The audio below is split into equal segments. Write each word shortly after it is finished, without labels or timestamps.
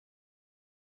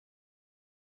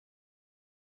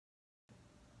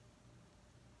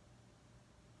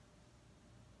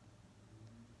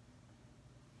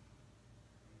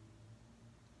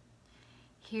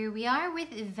Here we are with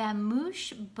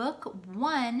Vamoosh Book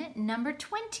 1, number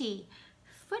 20,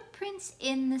 Footprints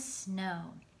in the Snow.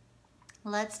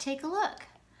 Let's take a look.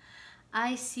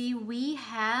 I see we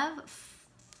have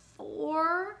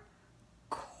 4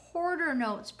 quarter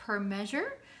notes per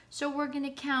measure. So we're going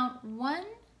to count 1,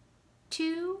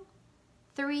 2,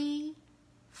 3,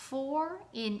 4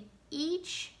 in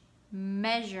each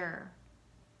measure.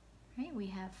 Right? We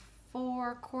have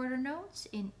 4 quarter notes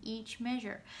in each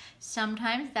measure.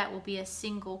 Sometimes that will be a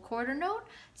single quarter note.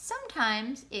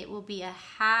 Sometimes it will be a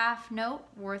half note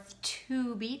worth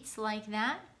 2 beats like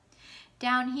that.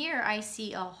 Down here I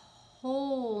see a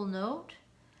whole note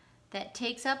that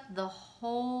takes up the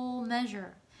whole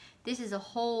measure. This is a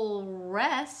whole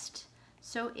rest,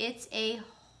 so it's a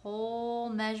whole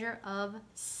measure of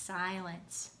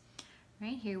silence.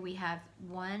 Right here we have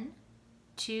 1,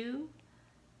 2,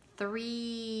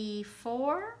 3,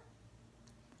 4.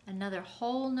 Another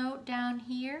whole note down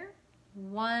here.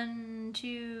 1,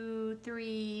 2,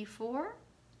 3, 4.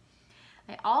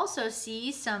 I also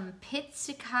see some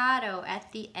pizzicato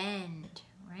at the end,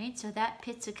 right? So that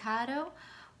pizzicato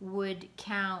would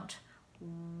count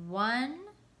 1,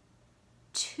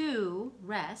 2,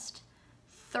 rest,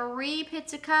 3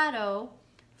 pizzicato,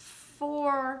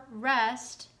 4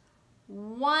 rest,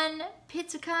 1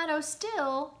 pizzicato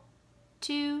still,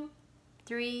 2,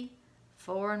 3,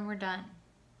 4, and we're done.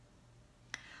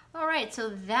 All right, so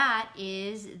that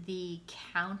is the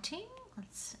counting.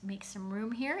 Let's make some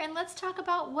room here and let's talk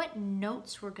about what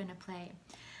notes we're gonna play.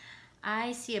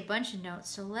 I see a bunch of notes,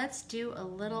 so let's do a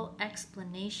little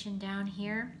explanation down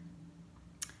here.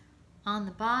 On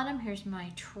the bottom, here's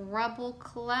my treble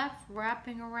clef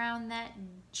wrapping around that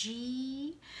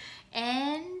G.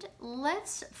 And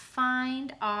let's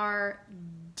find our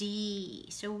D.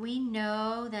 So we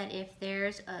know that if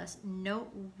there's a note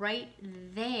right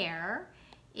there,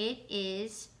 it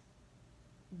is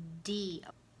D.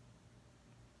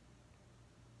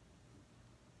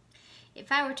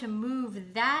 If I were to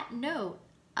move that note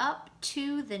up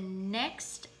to the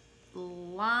next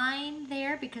line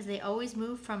there, because they always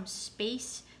move from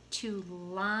space to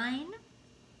line,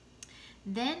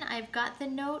 then I've got the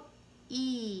note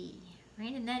E,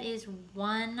 right? And that is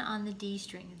 1 on the D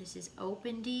string. This is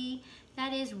open D,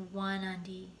 that is 1 on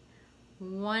D.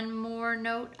 One more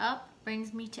note up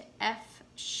brings me to F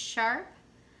sharp.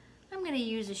 I'm going to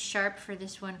use a sharp for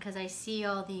this one because I see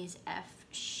all these F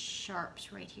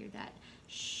sharps right here, that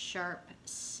sharp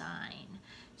sign.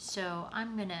 So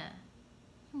I'm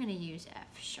gonna use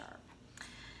F sharp.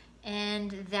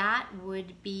 And that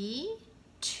would be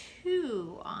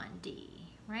 2 on D,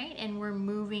 right? And we're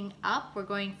moving up. We're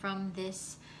going from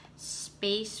this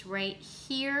space right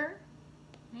here,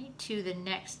 right, to the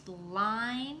next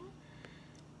line,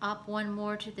 up one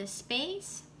more to the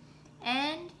space,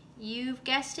 and you've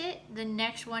guessed it, the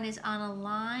next one is on a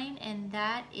line, and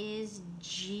that is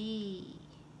G.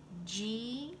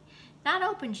 G, not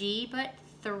open G, but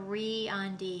 3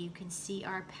 on D. You can see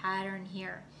our pattern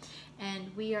here. And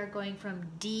we are going from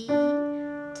D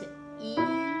to E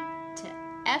to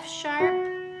F sharp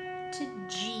to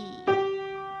G.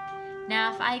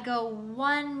 Now if I go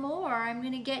one more, I'm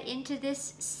going to get into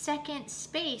this second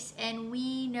space, and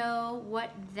we know what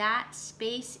that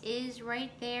space is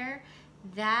right there.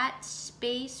 That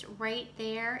space right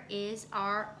there is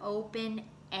our open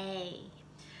A.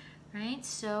 Right,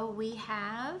 so we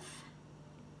have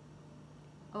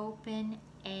open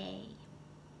A.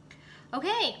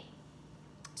 Okay,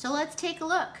 so let's take a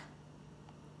look.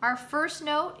 Our first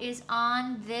note is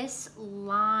on this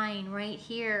line right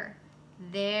here.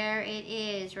 There it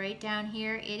is, right down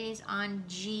here. It is on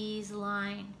G's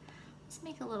line. Let's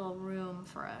make a little room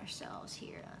for ourselves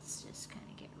here. Let's just kind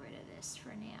of get rid of this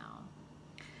for now.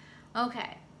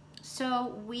 Okay,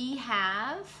 so we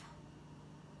have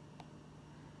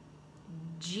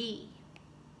G,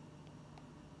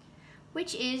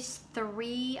 which is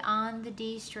 3 on the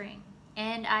D string,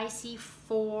 and I see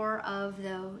 4 of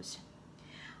those.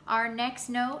 Our next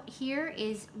note here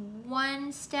is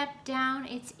 1 step down.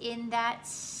 It's in that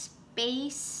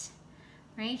space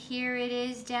right here. It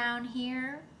is down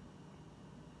here,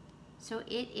 so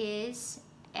it is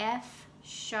F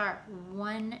sharp,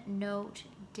 1 note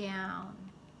down,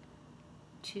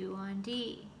 2 on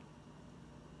D.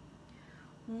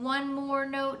 1 more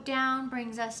note down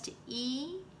brings us to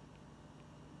E.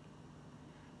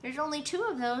 There's only 2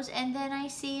 of those, and then I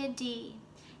see a D.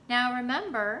 Now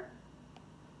remember,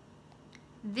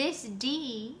 this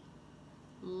D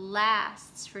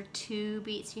lasts for 2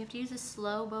 beats. You have to use a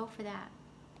slow bow for that.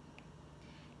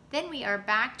 Then we are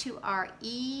back to our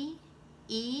E,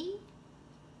 E,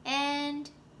 and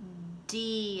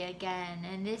D again,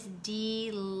 and this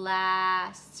D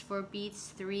lasts for beats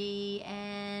 3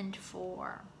 and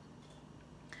 4.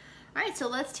 All right, so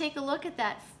let's take a look at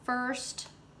that first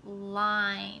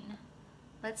line.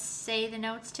 Let's say the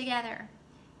notes together.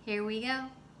 Here we go.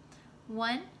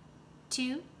 1,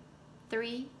 2,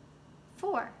 3,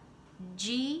 4.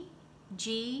 G,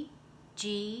 G,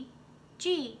 G,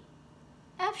 G.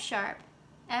 F sharp,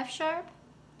 F sharp,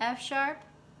 F sharp,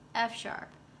 F sharp.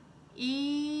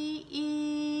 E,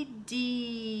 E,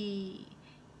 D.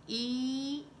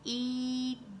 E,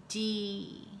 E,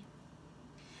 D.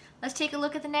 Let's take a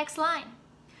look at the next line.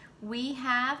 We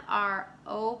have our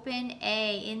open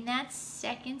A in that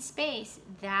second space.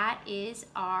 That is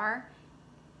our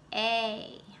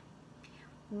A.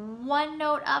 One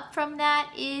note up from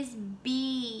that is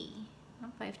B. I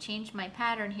hope I've changed my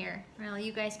pattern here. Well,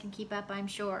 you guys can keep up, I'm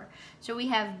sure. So we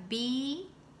have B,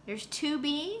 there's 2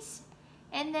 B's,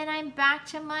 and then I'm back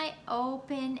to my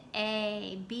open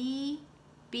A. B,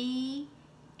 B,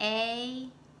 A,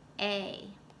 A.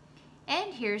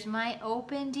 And here's my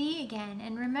open D again.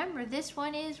 And remember, this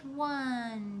one is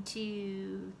 1,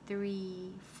 2,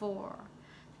 3, 4.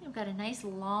 We've got a nice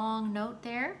long note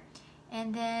there.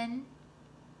 And then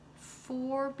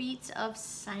 4 beats of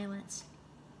silence.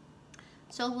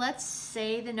 So let's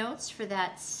say the notes for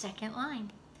that second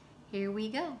line. Here we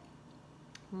go.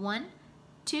 1,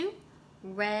 2,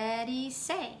 ready,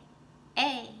 say.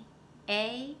 A,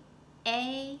 A,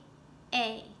 A,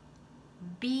 A.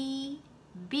 B,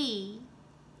 B,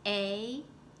 A,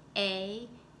 A,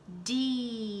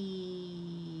 D.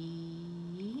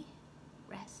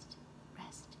 Rest,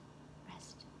 rest,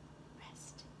 rest,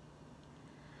 rest.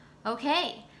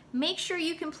 Okay, make sure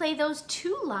you can play those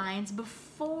 2 lines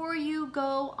before you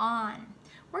go on.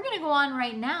 We're going to go on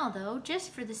right now though,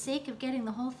 just for the sake of getting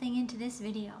the whole thing into this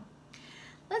video.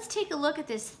 Let's take a look at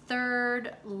this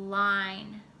third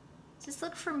line. Does this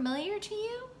look familiar to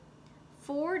you?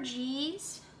 4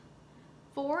 G's,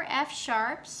 4 F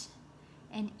sharps,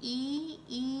 and E,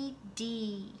 E,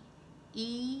 D.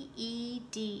 E, E,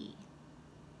 D.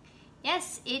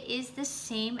 Yes, it is the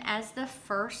same as the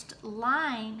first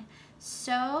line.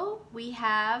 So we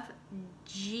have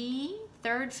G,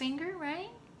 third finger, right?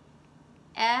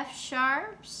 F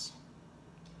sharps,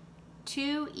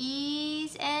 2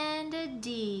 E's, and a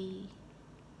D.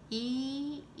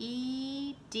 E,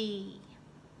 E, D.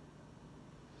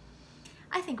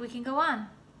 I think we can go on.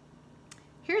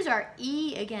 Here's our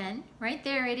E again. Right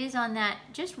there it is on that,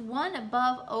 just one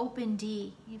above open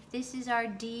D. If this is our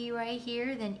D right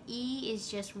here, then E is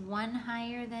just 1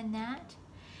 higher than that.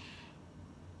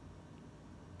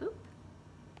 Oop.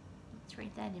 Let's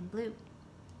write that in blue.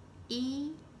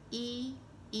 E, E,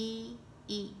 E,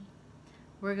 E.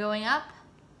 We're going up,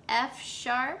 F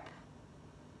sharp,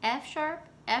 F sharp,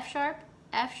 F sharp,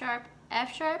 F sharp,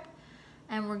 F sharp,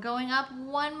 and we're going up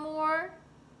 1 more.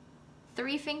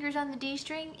 3 fingers on the D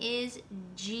string is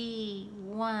G.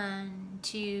 1,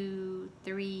 2,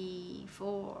 3,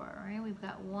 4. Right? We've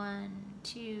got 1,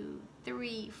 2,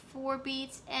 3, 4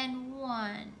 beats, and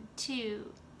 1, 2,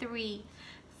 3,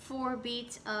 4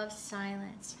 beats of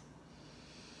silence.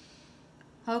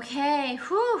 Okay,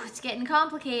 whew, it's getting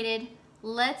complicated.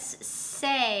 Let's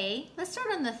start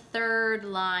on the third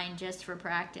line just for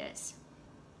practice.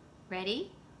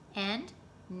 Ready? And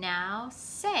now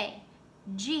say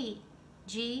G,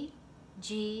 G,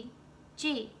 G,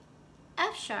 G.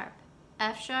 F sharp,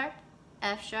 F sharp,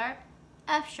 F sharp,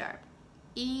 F sharp.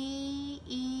 E,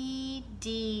 E,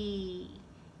 D.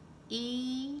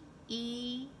 E,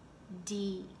 E,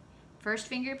 D. First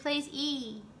finger plays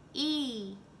E,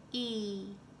 E, E,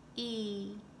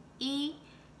 E, E.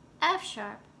 F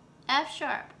sharp, F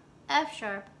sharp, F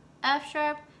sharp, F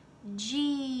sharp,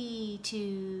 G,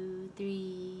 2,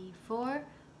 3, 4.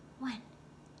 1,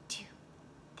 2,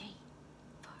 3,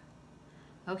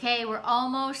 4. Okay, we're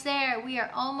almost there. We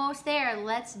are almost there.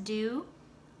 Let's do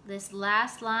this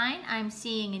last line. I'm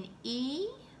seeing an E,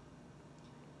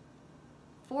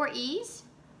 4 E's,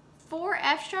 4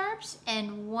 F sharps,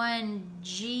 and 1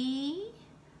 G.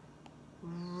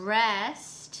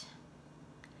 Rest.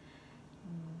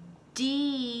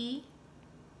 D,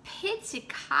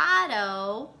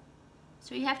 pizzicato,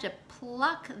 so you have to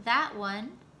pluck that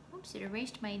one. Oops, it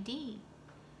erased my D.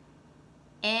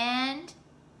 And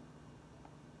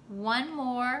 1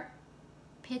 more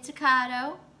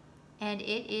pizzicato, and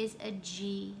it is a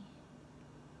G.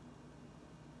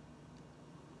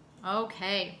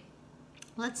 Okay,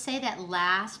 let's say that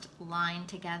last line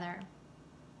together.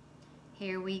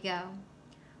 Here we go.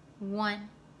 1,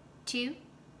 2,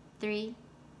 3,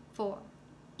 4.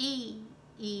 E,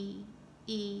 E,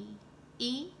 E,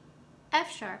 E. F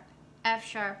sharp, F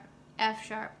sharp, F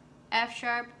sharp, F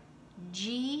sharp,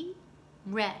 G,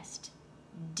 rest,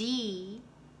 D,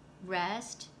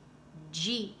 rest,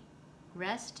 G,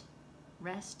 rest,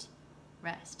 rest,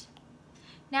 rest.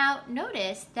 Now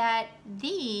notice that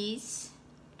these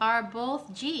are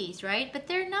both G's, right? But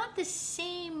they're not the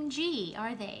same G,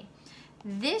 are they?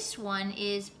 This one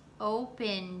is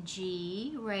open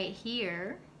G right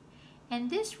here,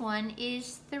 and this one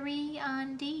is 3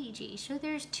 on D, G. So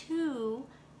there's 2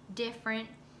 different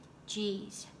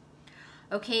G's.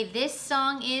 Okay, this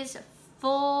song is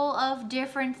full of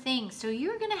different things, so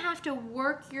you're gonna have to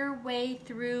work your way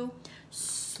through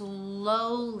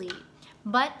slowly.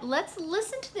 But let's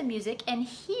listen to the music and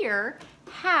hear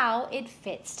how it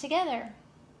fits together.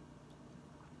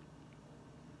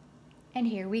 And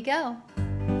here we go.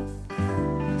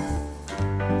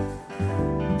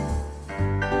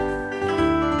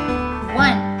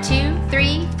 1, 2,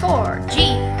 3, 4,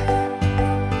 G.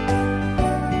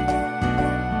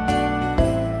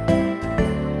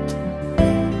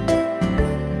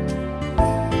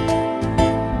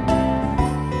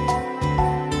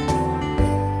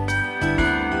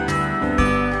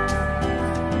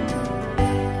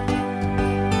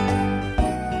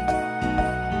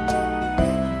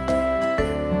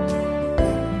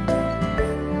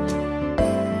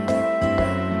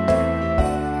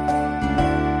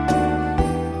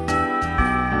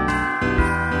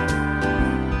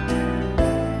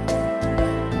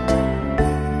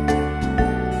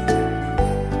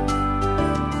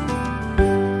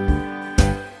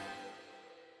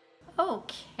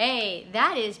 Okay,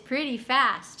 that is pretty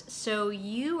fast. So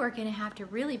you are going to have to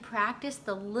really practice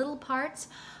the little parts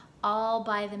all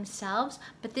by themselves,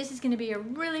 but this is going to be a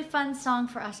really fun song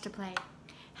for us to play.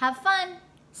 Have fun.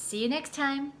 See you next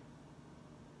time.